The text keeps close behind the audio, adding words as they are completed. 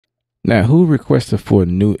Now, who requested for a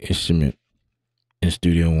new instrument in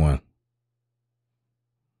Studio One?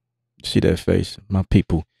 See that face? My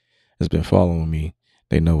people has been following me.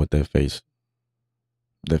 They know what that face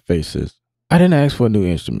is. I didn't ask for a new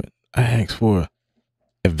instrument. I asked for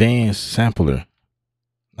advanced sampler.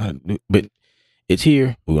 But it's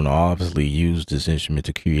here. We're gonna obviously use this instrument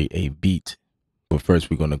to create a beat. But first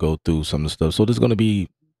we're gonna go through some of the stuff. So this is gonna be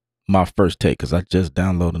my first take because I just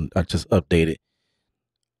downloaded, I just updated.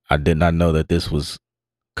 I did not know that this was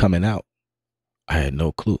coming out. I had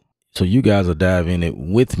no clue. So you guys will dive in it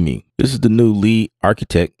with me. This is the new lead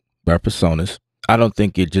architect by Personas. I don't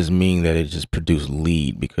think it just means that it just produced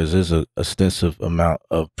lead because there's a extensive amount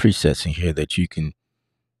of presets in here that you can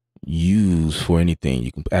use for anything.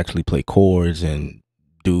 You can actually play chords and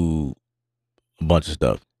do a bunch of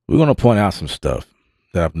stuff. We're going to point out some stuff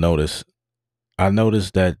that I've noticed. I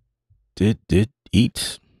noticed that it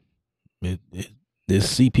eats. It's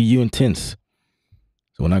CPU intense.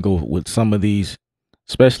 So when I go with some of these,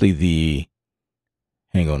 especially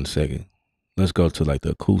hang on a second. Let's go to like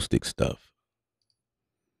the acoustic stuff.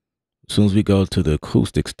 As soon as we go to the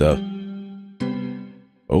acoustic stuff,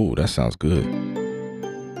 oh, that sounds good.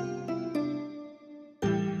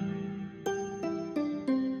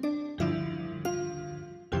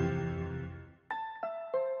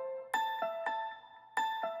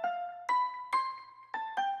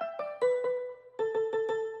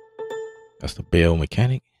 That's the Bell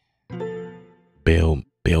Mechanic. Bell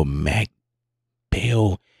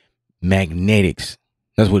Magnetics.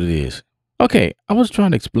 That's what it is. Okay, I was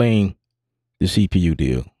trying to explain the CPU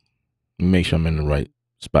deal. Make sure I'm in the right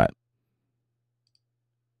spot.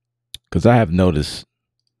 Because I have noticed,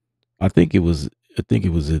 I think it was at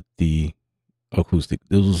the acoustic.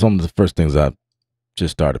 This was some of the first things I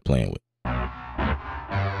just started playing with.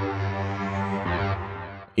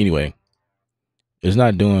 Anyway, it's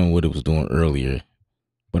not doing what it was doing earlier,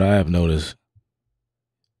 but I have noticed.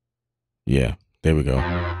 Yeah, there we go.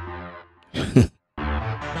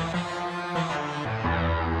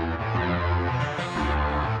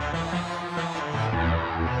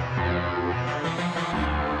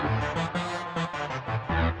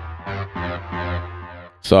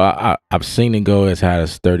 So I've seen it go as high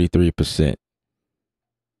as 33%.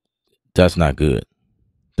 That's not good.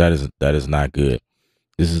 That is not good.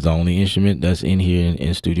 This is the only instrument that's in here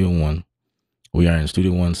in Studio One. We are in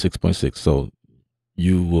Studio One 6.6. So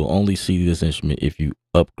you will only see this instrument if you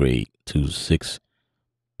upgrade to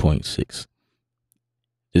 6.6.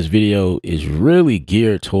 This video is really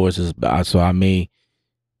geared towards this, so I may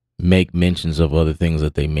make mentions of other things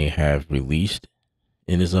that they may have released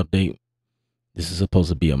in this update. This is supposed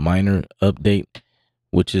to be a minor update,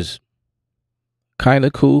 which is kind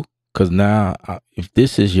of cool because now if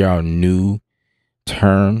this is your new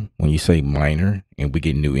term when you say minor and we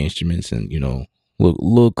get new instruments and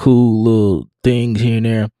little cool little things here and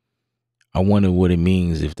there, I wonder what it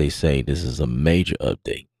means if they say this is a major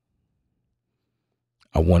update.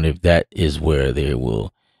 I wonder if that is where they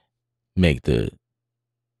will make the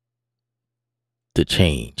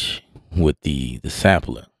change with the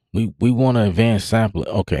sampler. We want to advance sampler.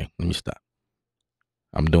 Okay, let me stop.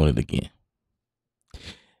 I'm doing it again.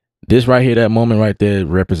 This right here, that moment right there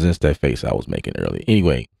represents that face I was making earlier.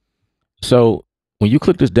 Anyway, so when you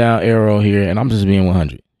click this down arrow here, and I'm just being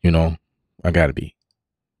 100, I gotta be.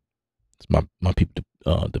 It's my people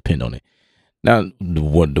depend on it. Now,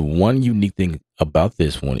 the one unique thing about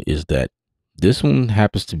this one is that this one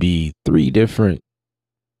happens to be 3 different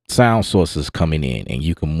sound sources coming in, and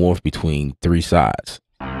you can morph between 3 sides.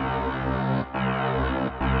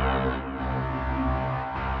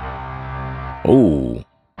 Oh.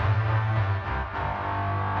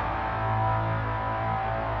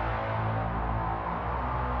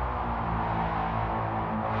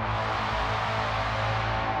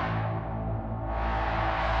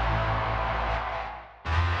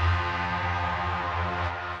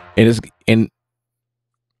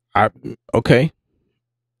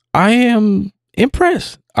 I am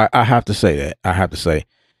impressed. I have to say that. I have to say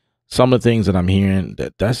some of the things that I'm hearing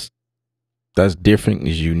that's different,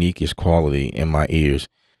 is unique, is quality in my ears.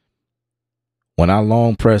 When I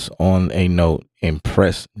long press on a note and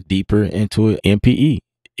press deeper into it, MPE,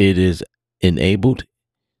 it is enabled.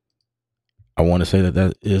 I want to say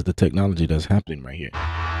that is the technology that's happening right here.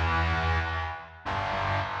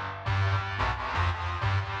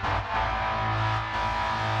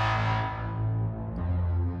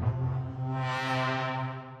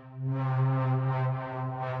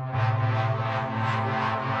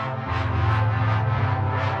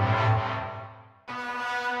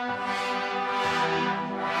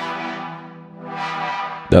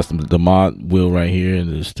 That's the mod wheel right here,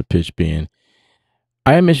 and it's the pitch bend.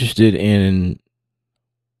 I am interested in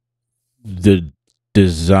the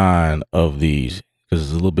design of these because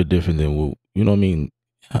it's a little bit different than what, you know what I mean.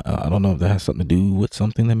 I don't know if that has something to do with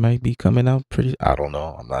something that might be coming out pretty. I don't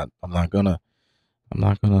know. I'm not gonna. I'm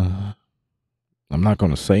not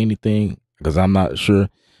gonna say anything because I'm not sure.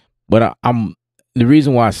 But I'm the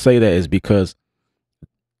reason why I say that is because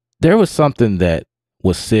there was something that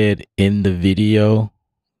was said in the video,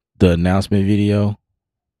 the announcement video.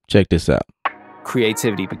 Check this out.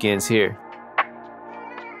 Creativity begins here.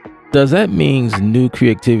 Does that mean new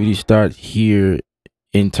creativity starts here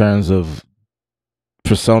in terms of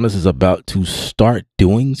Personas is about to start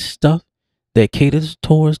doing stuff that caters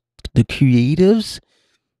towards the creatives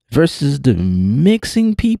versus the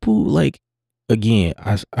mixing people? Like, again,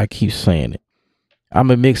 I keep saying it.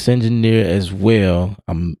 I'm a mix engineer as well.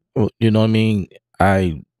 You know what I mean?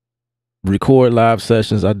 I record live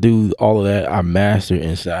sessions. I do all of that. I master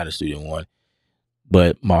inside of Studio One.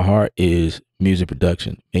 But my heart is music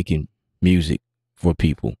production, making music for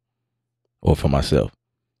people or for myself.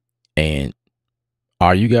 And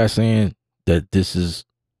are you guys saying that this is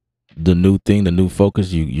the new thing, the new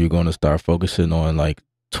focus? You're going to start focusing on like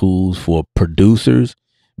tools for producers,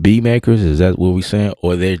 beat makers? Is that what we're saying,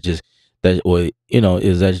 or they're just that, or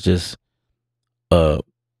is that just a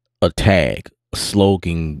tag, a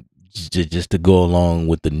slogan, just to go along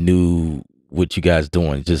with the new what you guys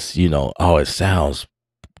doing? Just oh, it sounds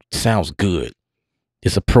good,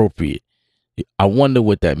 it's appropriate. I wonder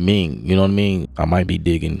what that means. You know what I mean? I might be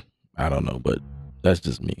digging. I don't know, but that's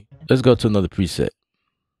just me. Let's go to another preset.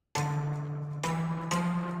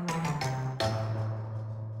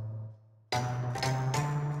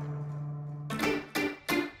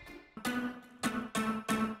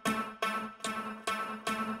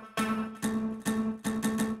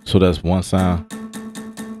 So that's one sound.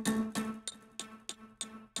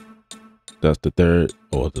 That's the third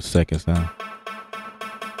or the second sound.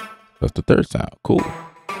 That's the third sound. Cool.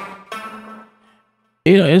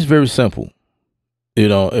 It's very simple.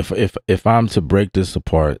 If I'm to break this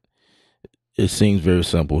apart, it seems very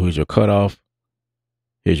simple. Here's your cutoff.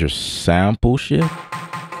 Here's your sample shift.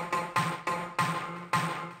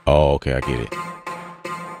 Oh, okay, I get it.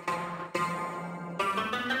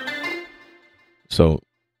 So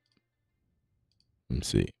let me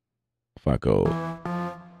see. If I go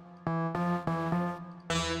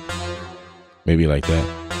maybe like that,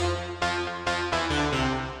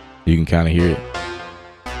 you can kind of hear it.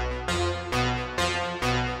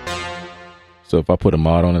 So if I put a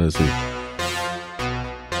mod on it, let's see.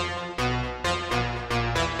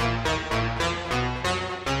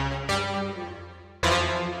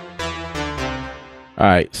 All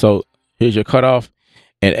right, so here's your cutoff.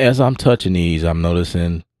 And as I'm touching these, I'm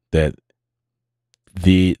noticing that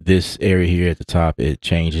this area here at the top, it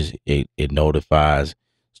changes, it notifies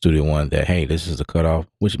Studio One that, hey, this is the cutoff,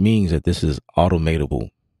 which means that this is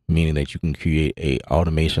automatable, meaning that you can create a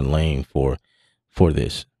automation lane for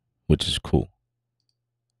this, which is cool.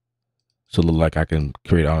 So look like I can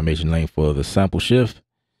create an automation lane for the sample shift.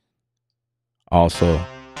 Also,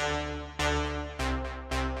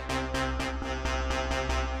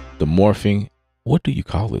 the morphing. What do you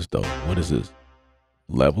call this though? What is this?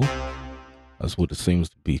 Level? That's what it seems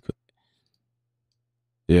to be.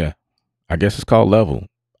 Yeah, I guess it's called level.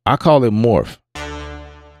 I call it morph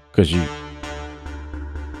because you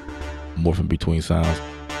morphing between sounds.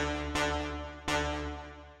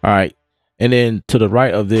 All right, and then to the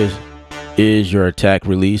right of this is your attack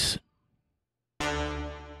release.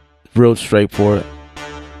 Real straightforward.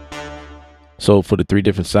 So for the 3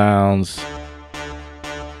 different sounds,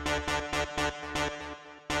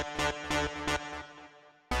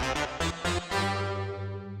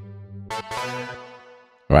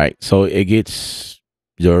 right? So it gets,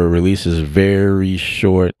 your release is very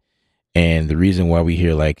short, and the reason why we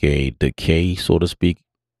hear like a decay, so to speak,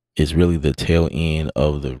 is really the tail end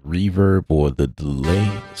of the reverb or the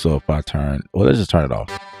delay. So if I turn, well, let's just turn it off.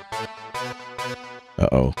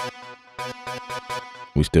 Uh-oh.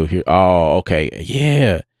 We still hear, oh, okay.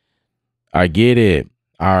 Yeah, I get it.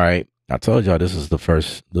 All right. I told y'all this is the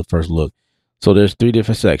first look. So there's 3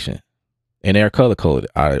 different sections, and they're color coded,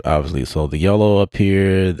 obviously. So the yellow up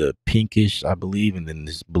here, the pinkish, I believe, and then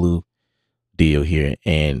this blue deal here.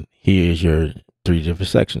 And here's your 3 different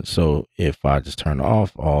sections. So if I just turn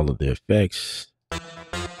off all of the effects,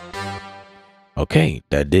 okay,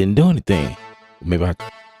 that didn't do anything. Maybe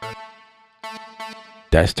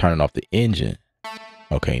that's turning off the engine.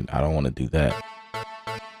 Okay, I don't want to do that.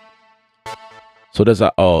 So there's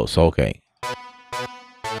okay.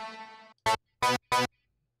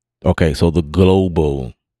 Okay, so the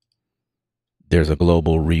global there's a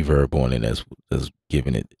global reverb on it that's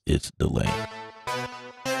giving it its delay.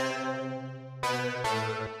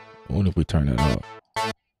 I wonder if we turn that off.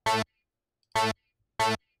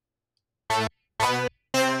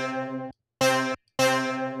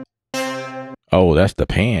 Oh, that's the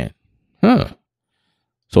pan. Huh.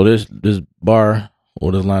 So this bar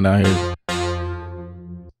or this line down here is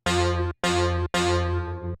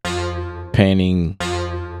panning.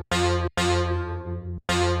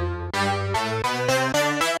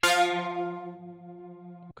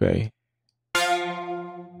 Okay.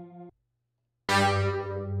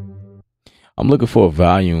 I'm looking for a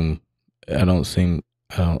volume. I don't see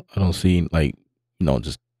like,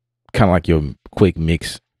 just kind of like your quick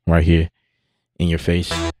mix right here in your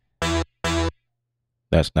face.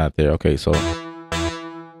 That's not there. Okay, so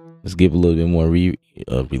let's give a little bit more release.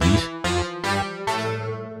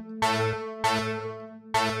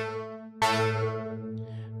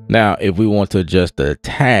 Now, if we want to adjust the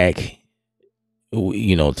attack,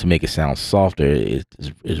 to make it sound softer,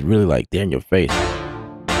 it's really like they're in your face.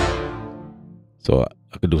 So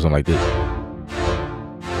I could do something like this.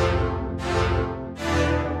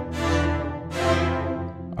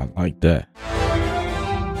 I like that.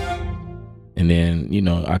 And then,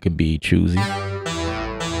 I could be choosy.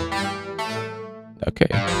 Okay.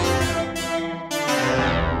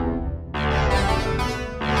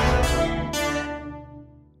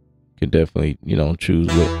 Could definitely, choose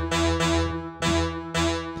what.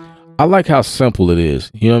 I like how simple it is.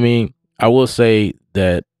 You know what I mean? I will say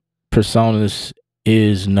that Personas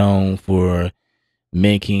is known for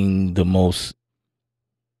making the most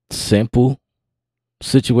simple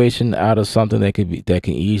situation out of something that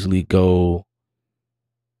can easily go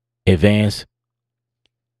advanced.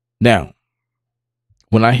 Now,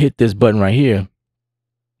 when I hit this button right here,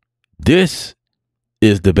 this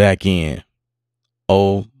is the back end.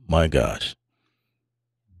 Oh my gosh.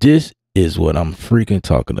 This is what I'm freaking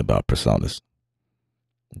talking about, Personas.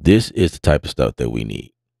 This is the type of stuff that we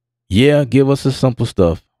need. Yeah, give us the simple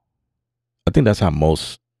stuff. I think that's how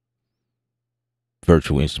most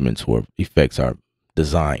virtual instruments or effects are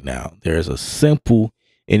designed now. There's a simple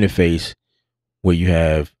interface where you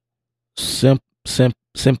have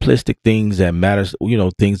simplistic things that matters,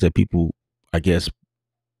 things that people, I guess,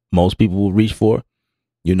 most people will reach for,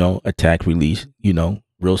 attack, release,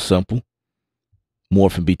 real simple.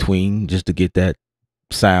 Morph in between just to get that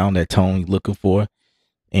sound, that tone you're looking for.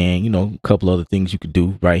 And, a couple other things you could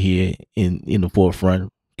do right here in the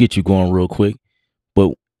forefront, get you going real quick.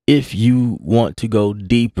 But if you want to go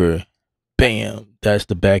deeper, bam, that's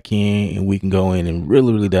the back end, and we can go in and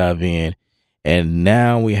really, really dive in. And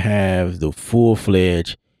now we have the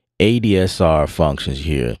full-fledged ADSR functions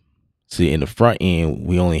here. See, in the front end,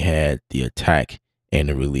 we only had the attack and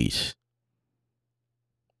the release.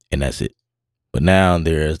 And that's it. But now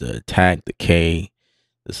there's the attack, the K,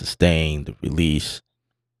 the sustain, the release.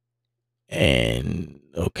 And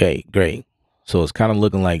okay, great. So it's kind of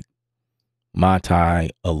looking like Mai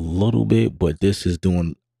Tai a little bit, but this is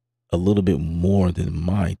doing a little bit more than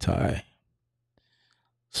Mai Tai.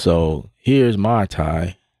 So here's Mai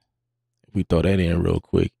Tai. If we throw that in real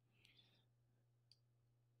quick.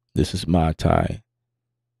 This is Mai Tai.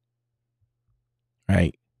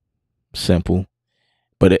 Right? Simple.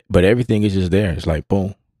 But everything is just there. It's like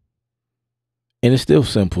boom. And it's still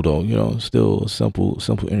simple though, still a simple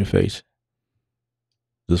interface.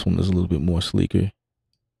 This one is a little bit more sleeker.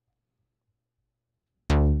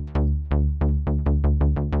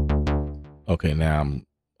 Okay, now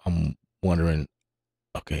I'm wondering,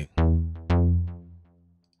 okay.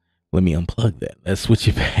 Let me unplug that. Let's switch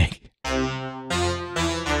it back.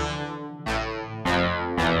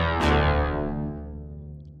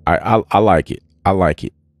 I like it. I like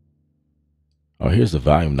it. Oh, here's the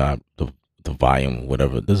volume knob, the volume,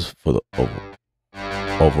 whatever. This is for the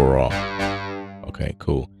overall. Okay,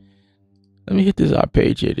 cool. Let me hit this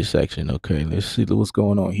arpeggiated section. Okay, let's see what's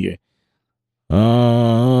going on here. I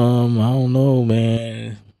don't know,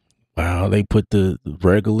 man. Wow, they put the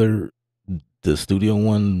Studio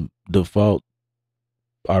One default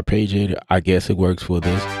arpeggiator. I guess it works for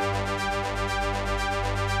this.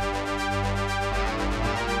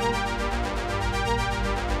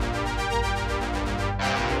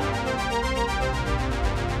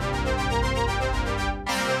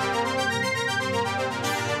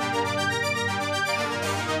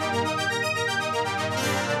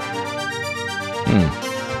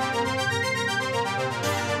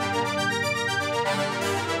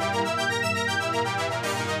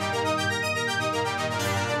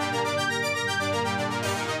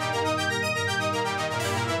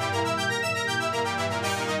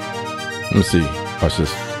 Let me see. Watch this.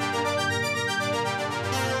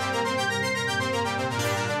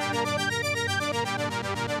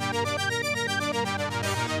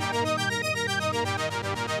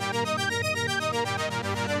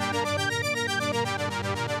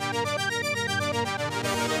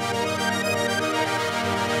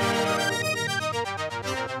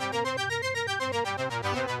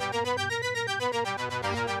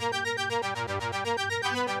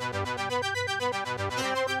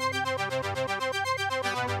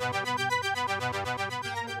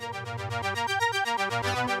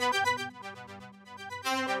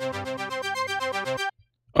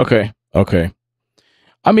 Okay. Okay.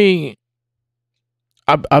 I mean,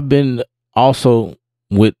 I've been also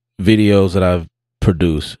with videos that I've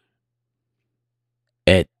produced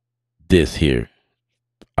at this here.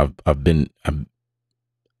 I've been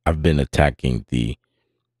attacking the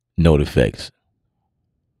note effects,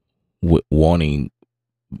 wanting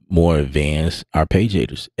more advanced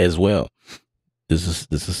arpeggiators as well. This is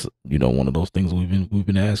one of those things we've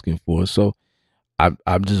been asking for. So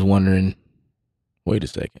I'm just wondering. Wait a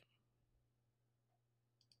second.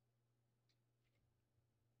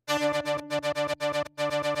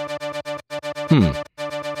 Hmm.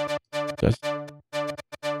 That's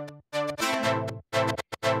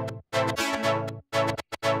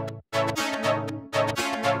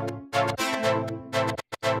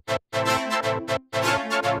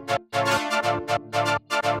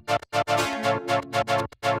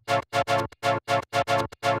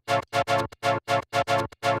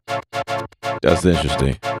that's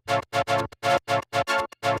interesting.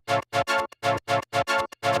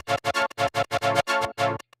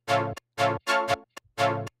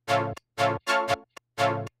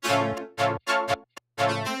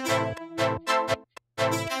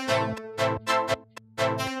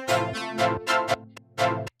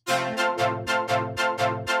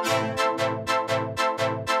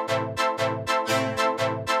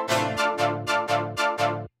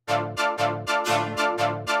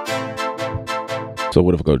 So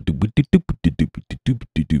what if I go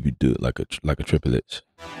like a triplet?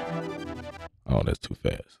 Oh, that's too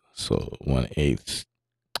fast. So 1/8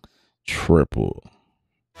 triple.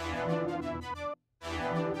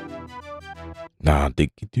 Nah,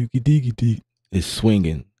 diggy doogie diggy dig. It's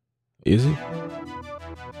swinging. Is it?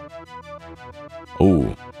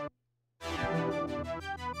 Oh,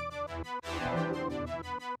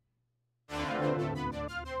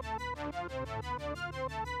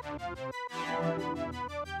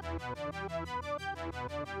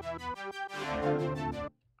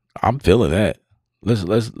 I'm feeling that. Let's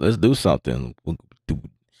do something. Let's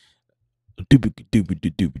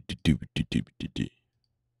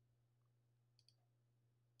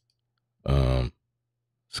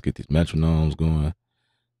get these metronomes going.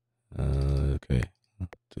 Okay. 1,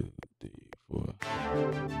 2, 3, 4.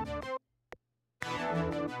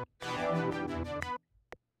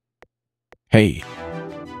 Hey.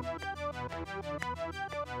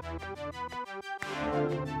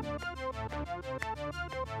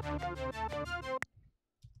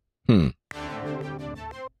 Hmm.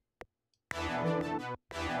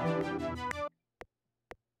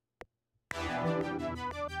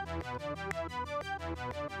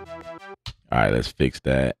 All right, let's fix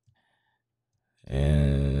that.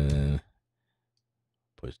 And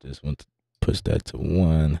push this one, push that to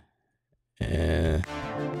 1. And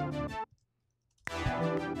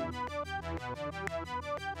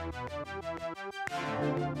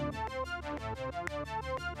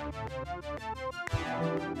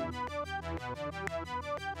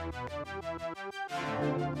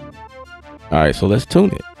all right, so let's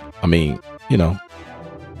tune it. I mean,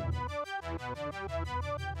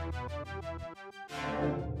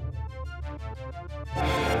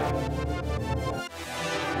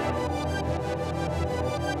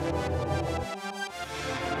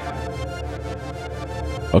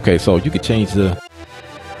 okay, so you could change the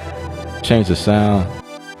sound.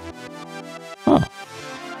 Huh.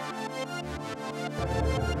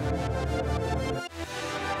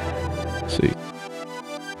 Let's see.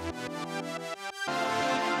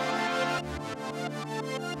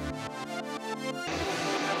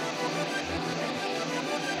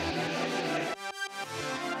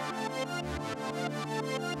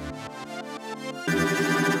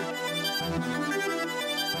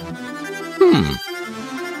 Hmm.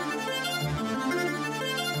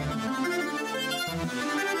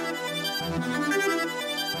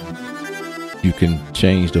 You can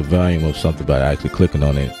change the volume of something by actually clicking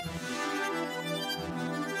on it.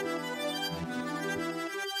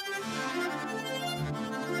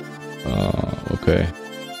 Okay.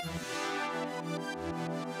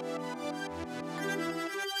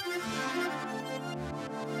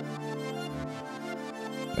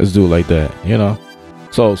 Let's do it like that,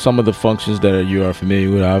 So some of the functions that you are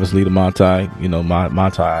familiar with, obviously the multi, my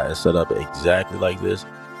multi is set up exactly like this.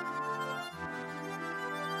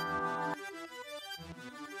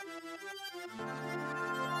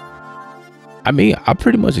 I mean, I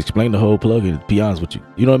pretty much explained the whole plugin, to be honest with you.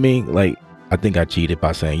 You know what I mean? Like, I think I cheated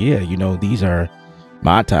by saying, yeah, these are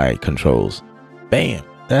multi controls. Bam,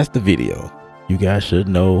 that's the video. You guys should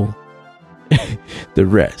know the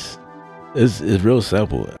rest. It's real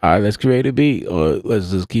simple. All right, let's create a beat, or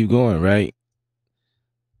let's just keep going, right?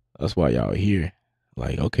 That's why y'all are here.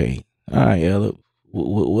 Like, okay, all right, Ella,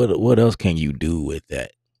 what else can you do with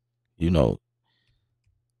that? You know,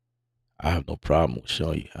 I have no problem with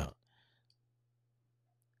showing you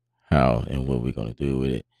how and what we're gonna do with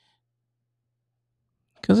it.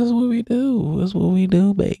 Cause that's what we do. That's what we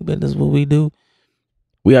do, baby. That's what we do.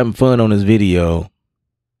 We having fun on this video.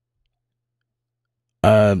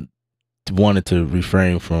 I wanted to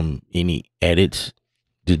refrain from any edits.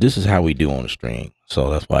 This is how we do on the stream, so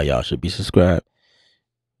that's why y'all should be subscribed.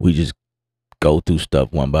 We just go through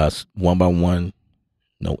stuff one by one.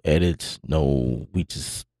 No edits. No, we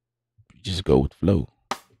just go with the flow.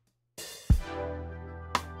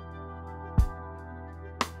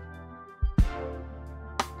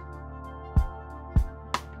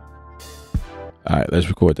 All right, let's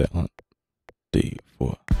record that. 1, 3,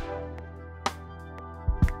 4.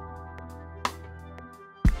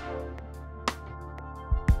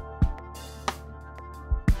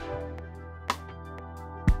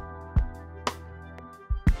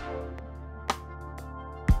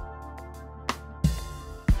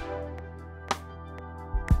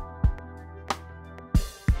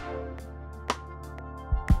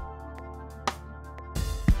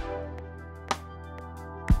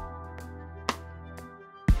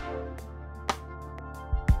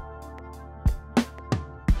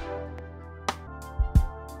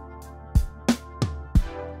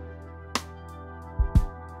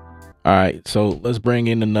 All right, so let's bring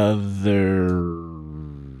in another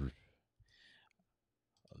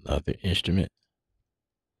instrument.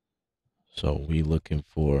 So we looking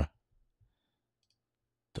for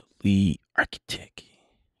the lead architect.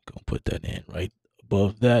 Gonna put that in right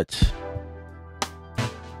above that.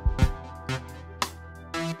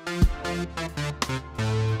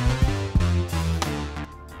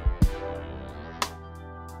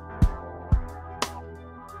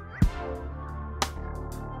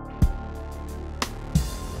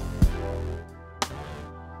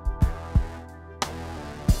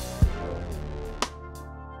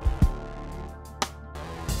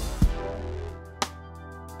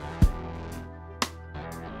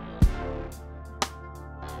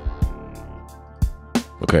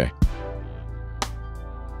 Okay.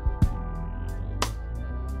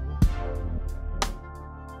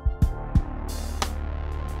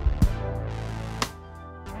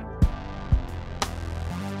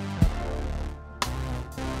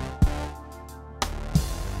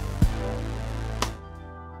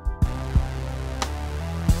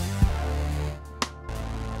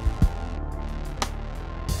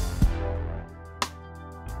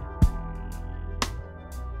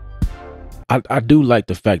 I do like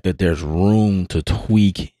the fact that there's room to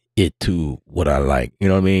tweak it to what I like. You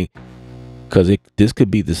know what I mean? Because this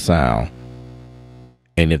could be the sound,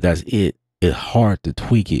 and if that's it, it's hard to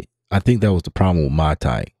tweak it. I think that was the problem with my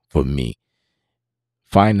type for me.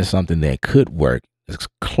 Finding something that could work is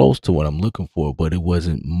close to what I'm looking for, but it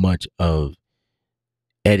wasn't much of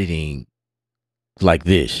editing like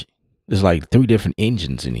this. There's like 3 different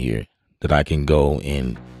engines in here that I can go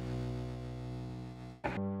and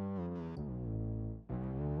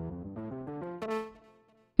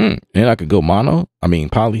and I could go mono. I mean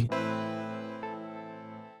poly.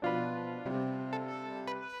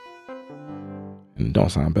 And it don't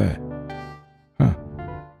sound bad. Huh.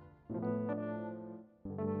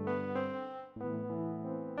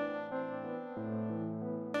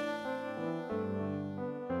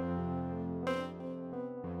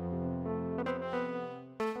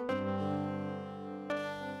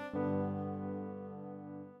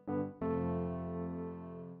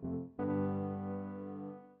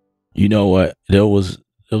 You know what? There was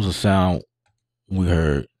a sound we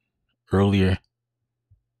heard earlier.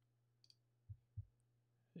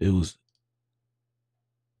 It was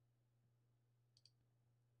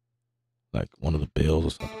like one of the bells or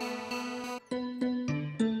something.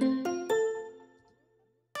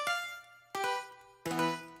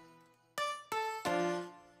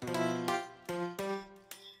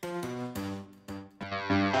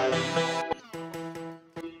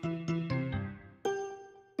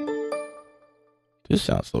 This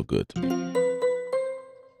sounds so good to me.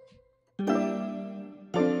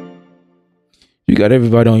 You got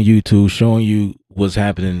everybody on YouTube showing you what's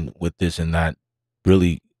happening with this and not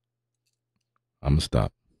really. I'm gonna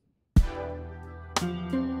stop.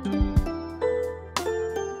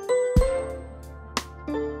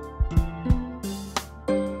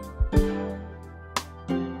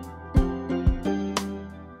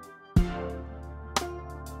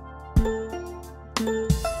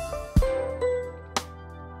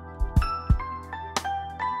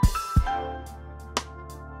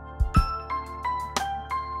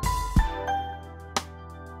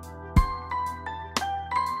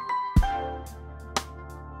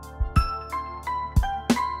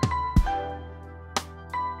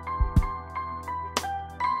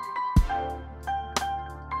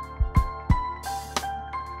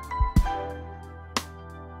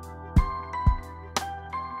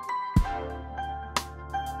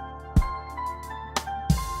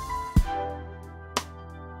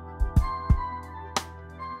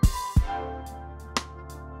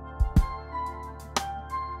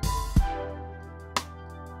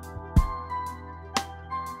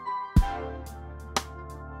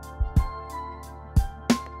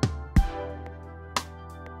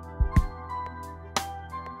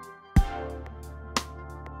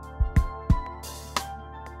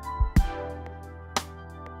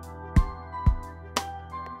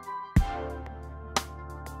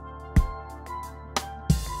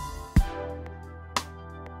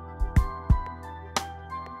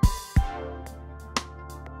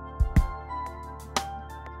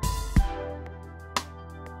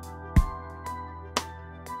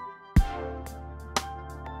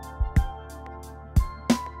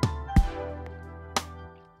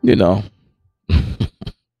 You know.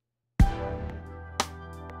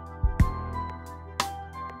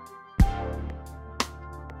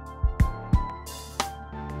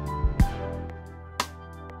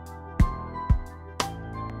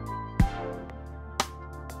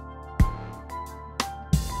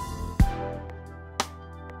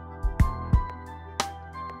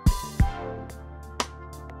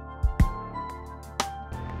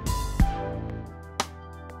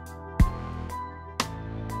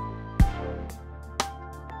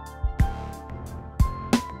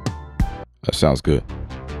 That sounds good.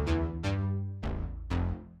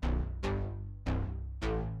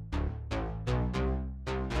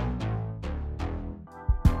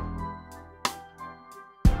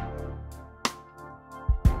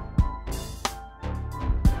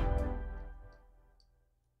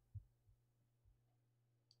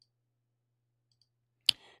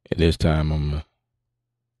 At this time, I'm going to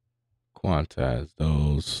quantize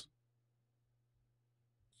those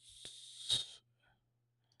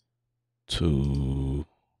to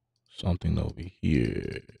something over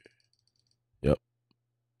here. Yep.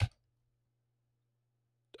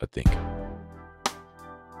 I think.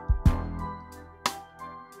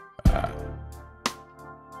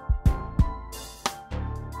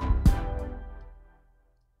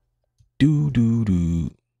 Do.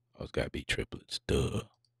 Oh, it's got to be triplets. Duh.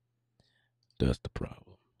 That's the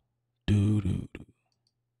problem. Do.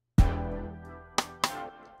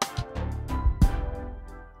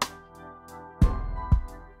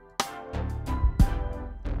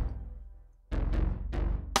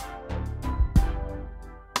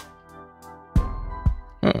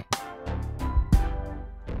 Huh.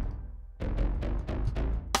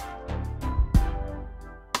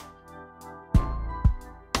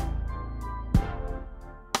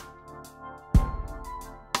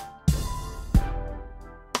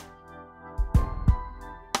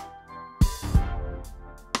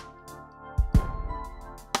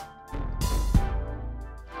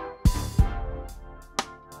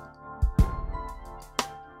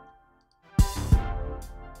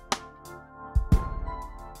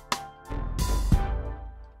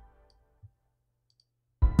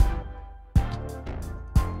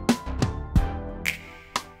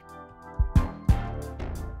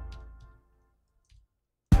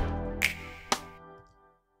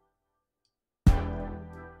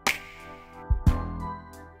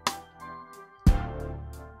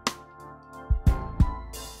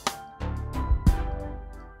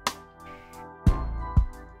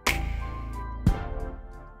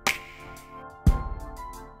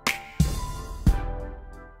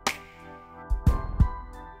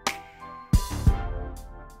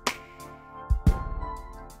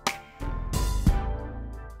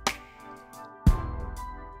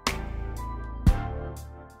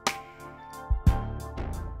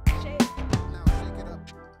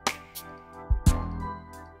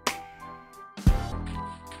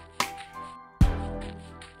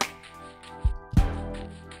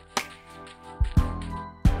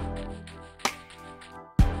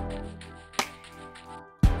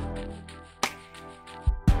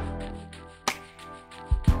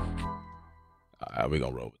 We're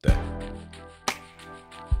gonna roll with that.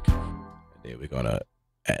 And then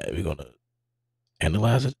we're gonna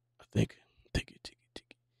analyze it. I think. Take it.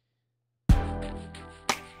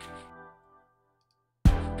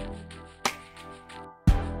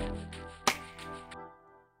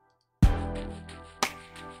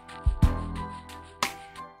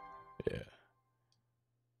 Yeah.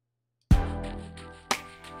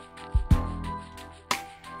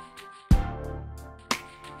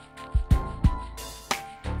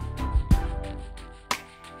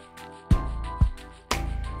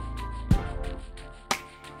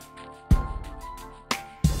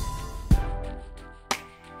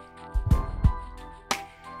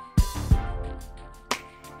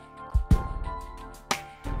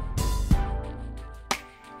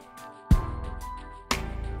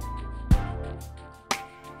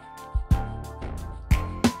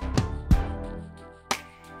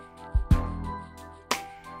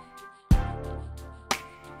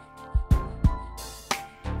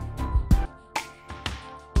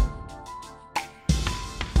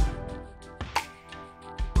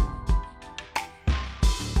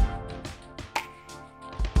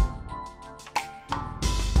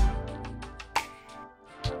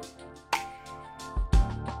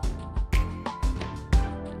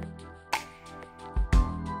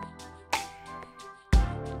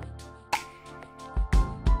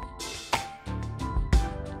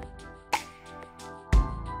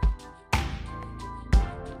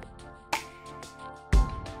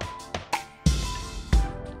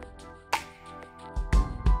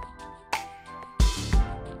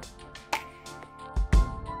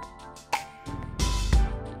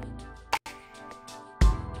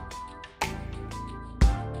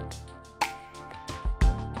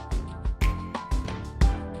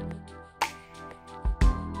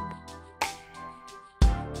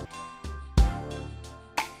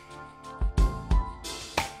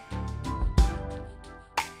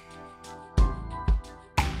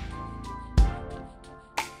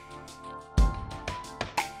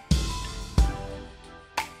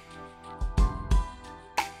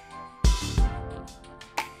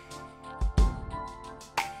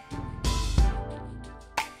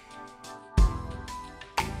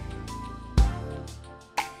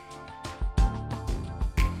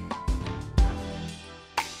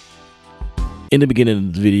 in the beginning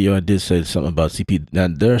of the video, I did say something about CPU. Now,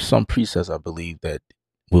 there are some presets I believe that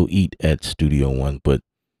will eat at Studio One, but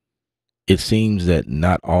it seems that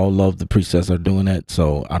not all of the presets are doing that.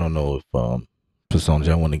 So I don't know if Personas,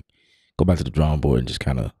 I want to go back to the drawing board and just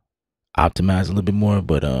kind of optimize a little bit more.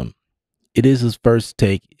 But it is his first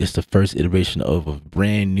take. It's the first iteration of a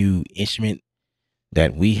brand new instrument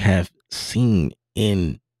that we have seen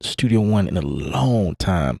in Studio One in a long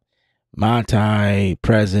time. Mai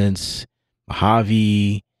Presence,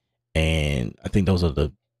 Mojave, and I think those are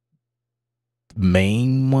the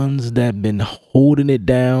main ones that have been holding it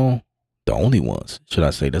down. The only ones, should I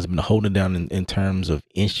say, that's been holding it down in terms of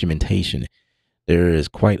instrumentation. There is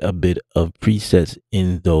quite a bit of presets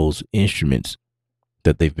in those instruments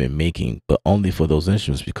that they've been making, but only for those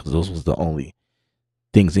instruments because those was the only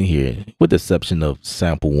things in here, with the exception of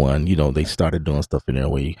sample one. You know, they started doing stuff in there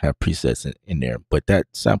where you have presets in there, but that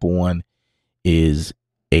sample one is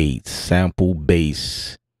a sample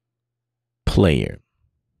base player,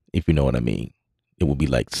 if you know what I mean. It would be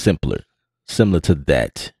like similar to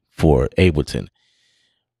that for Ableton.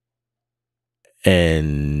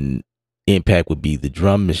 And Impact would be the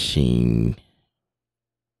drum machine,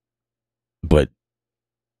 but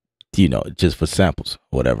you know, just for samples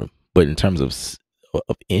or whatever. But in terms of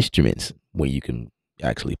instruments where you can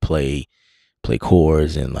actually play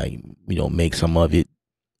chords and, like, you know, make some of it,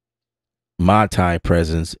 Mai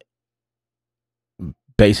Presence,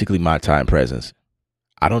 basically Mai Presence.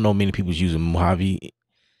 I don't know many people's using Mojave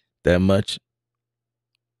that much.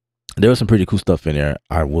 There was some pretty cool stuff in there,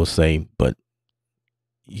 I will say, but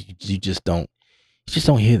you just don't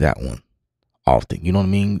hear that one often. You know what I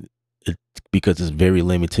mean? Because it's very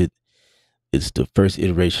limited. It's the first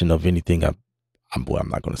iteration of anything. I'm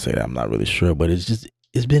not going to say that. I'm not really sure, but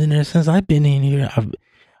it's been in there since I've been in here.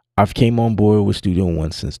 I've came on board with Studio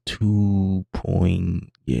One since 2.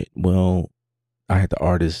 Yeah, well, I had the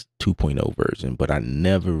Artist 2.0 version, but I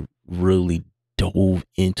never really dove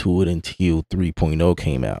into it until 3.0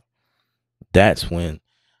 came out. That's when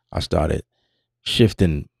I started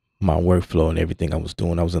shifting my workflow and everything I was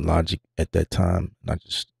doing. I was in Logic at that time, and I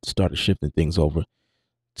just started shifting things over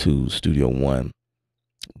to Studio One.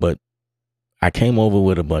 But I came over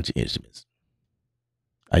with a bunch of instruments.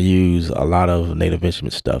 I use a lot of Native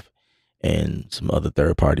Instrument stuff and some other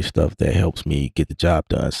third-party stuff that helps me get the job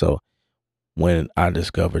done. So when I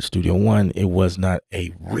discovered Studio One, it was not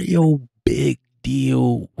a real big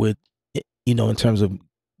deal with, you know, in terms of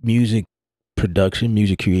music production,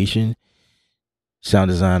 music creation, sound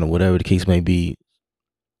design, or whatever the case may be.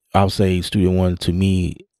 I'll say Studio One to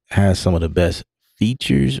me has some of the best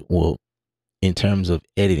features. Well, in terms of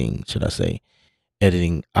editing, should I say,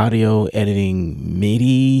 editing audio, editing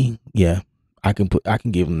MIDI. Yeah, I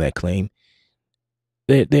can give them that claim.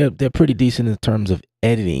 They're pretty decent in terms of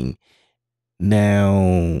editing.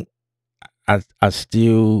 Now, I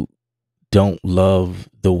still don't love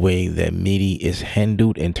the way that MIDI is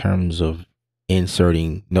handled in terms of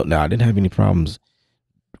inserting. No, now I didn't have any problems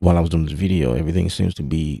while I was doing this video. Everything seems to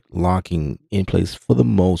be locking in place for the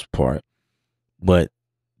most part. But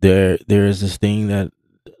there is this thing that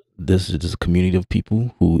this is just a community of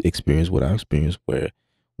people who experience what I experienced, where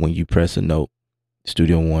when you press a note,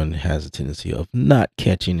 Studio One has a tendency of not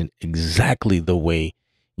catching it exactly the way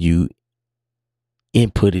you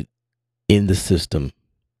input it in the system,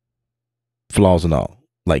 flaws and all,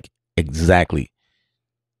 like exactly.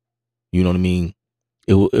 You know what I mean?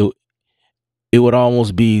 It would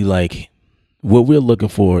almost be like what we're looking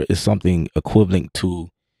for is something equivalent to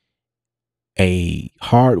a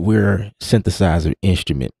hardware synthesizer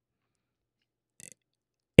instrument.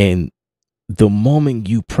 And the moment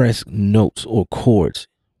you press notes or chords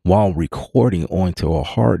while recording onto a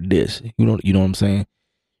hard disk, you know what I'm saying?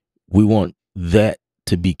 We want that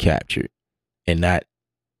to be captured and not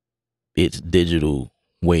its digital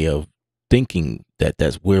way of thinking that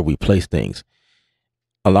that's where we place things.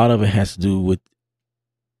 A lot of it has to do with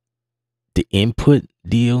the input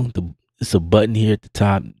deal. It's a button here at the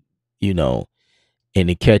top, you know, and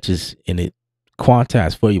it catches and it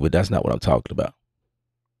quantizes for you, but that's not what I'm talking about.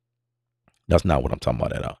 That's not what I'm talking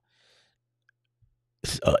about at all.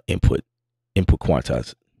 It's input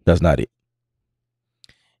quantize. That's not it.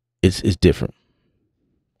 It's different.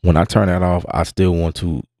 When I turn that off, I still want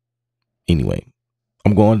to. Anyway,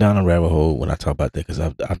 I'm going down a rabbit hole when I talk about that because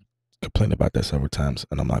I've complained about that several times,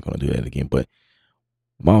 and I'm not going to do that again. But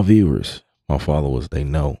my viewers, my followers, they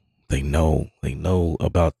know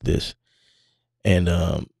about this,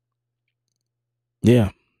 and yeah,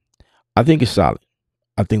 I think it's solid.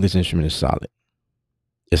 I think this instrument is solid.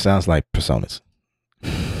 It sounds like Personas.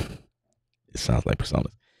 It sounds like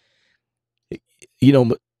Personas. You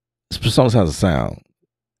know, Personas has a sound.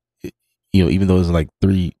 Even though there's like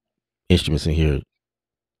three instruments in here,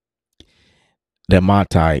 that Mai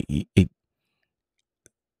Tai,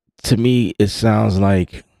 to me, it sounds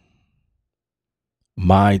like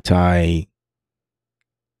Mai Tai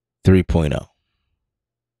 3.0.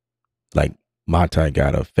 Like Mai Tai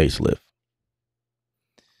got a facelift.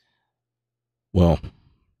 Well,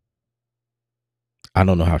 I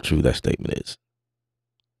don't know how true that statement is,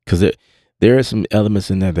 because there are some elements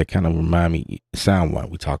in there that kind of remind me sound wise.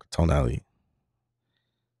 We talk tonality.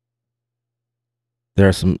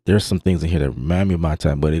 There's some things in here that remind me of Mai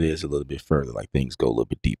Tai, but it is a little bit further. Like things go a little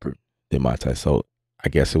bit deeper than Mai Tai. So I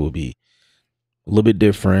guess it will be a little bit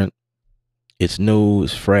different. It's new.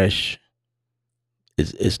 It's fresh.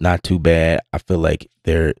 It's not too bad. I feel like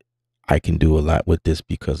I can do a lot with this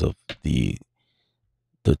because of the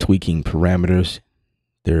tweaking parameters.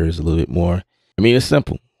 There is a little bit more. I mean, it's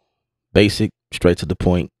simple, basic, straight to the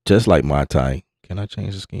point, just like Mai Tai. Can I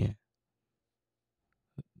change the skin?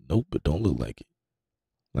 Nope, but don't look like it.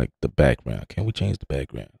 Like the background. Can we change the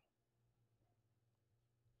background?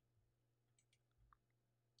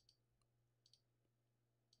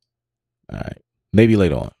 All right. Maybe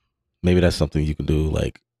later on. Maybe that's something you can do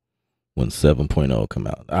like when 7.0 come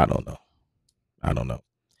out. I don't know.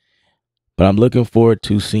 But I'm looking forward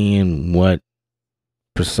to seeing what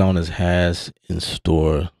Personas has in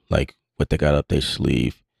store, like what they got up their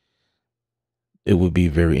sleeve. It would be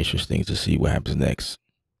very interesting to see what happens next.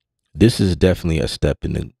 This is definitely a step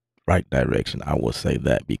in the right direction. I will say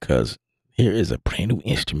that, because here is a brand new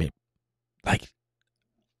instrument. Like,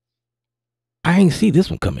 I ain't see this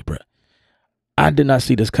one coming, bro. I did not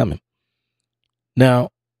see this coming.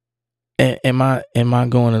 Now, am I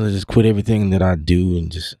going to just quit everything that I do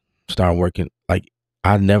and just start working? Like,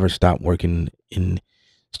 I never stopped working in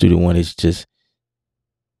Studio One. It's just,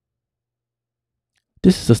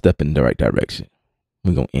 this is a step in the right direction.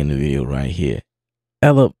 We're gonna end the video right here.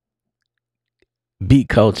 Ella, beat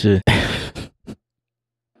culture,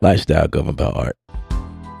 lifestyle governed by art.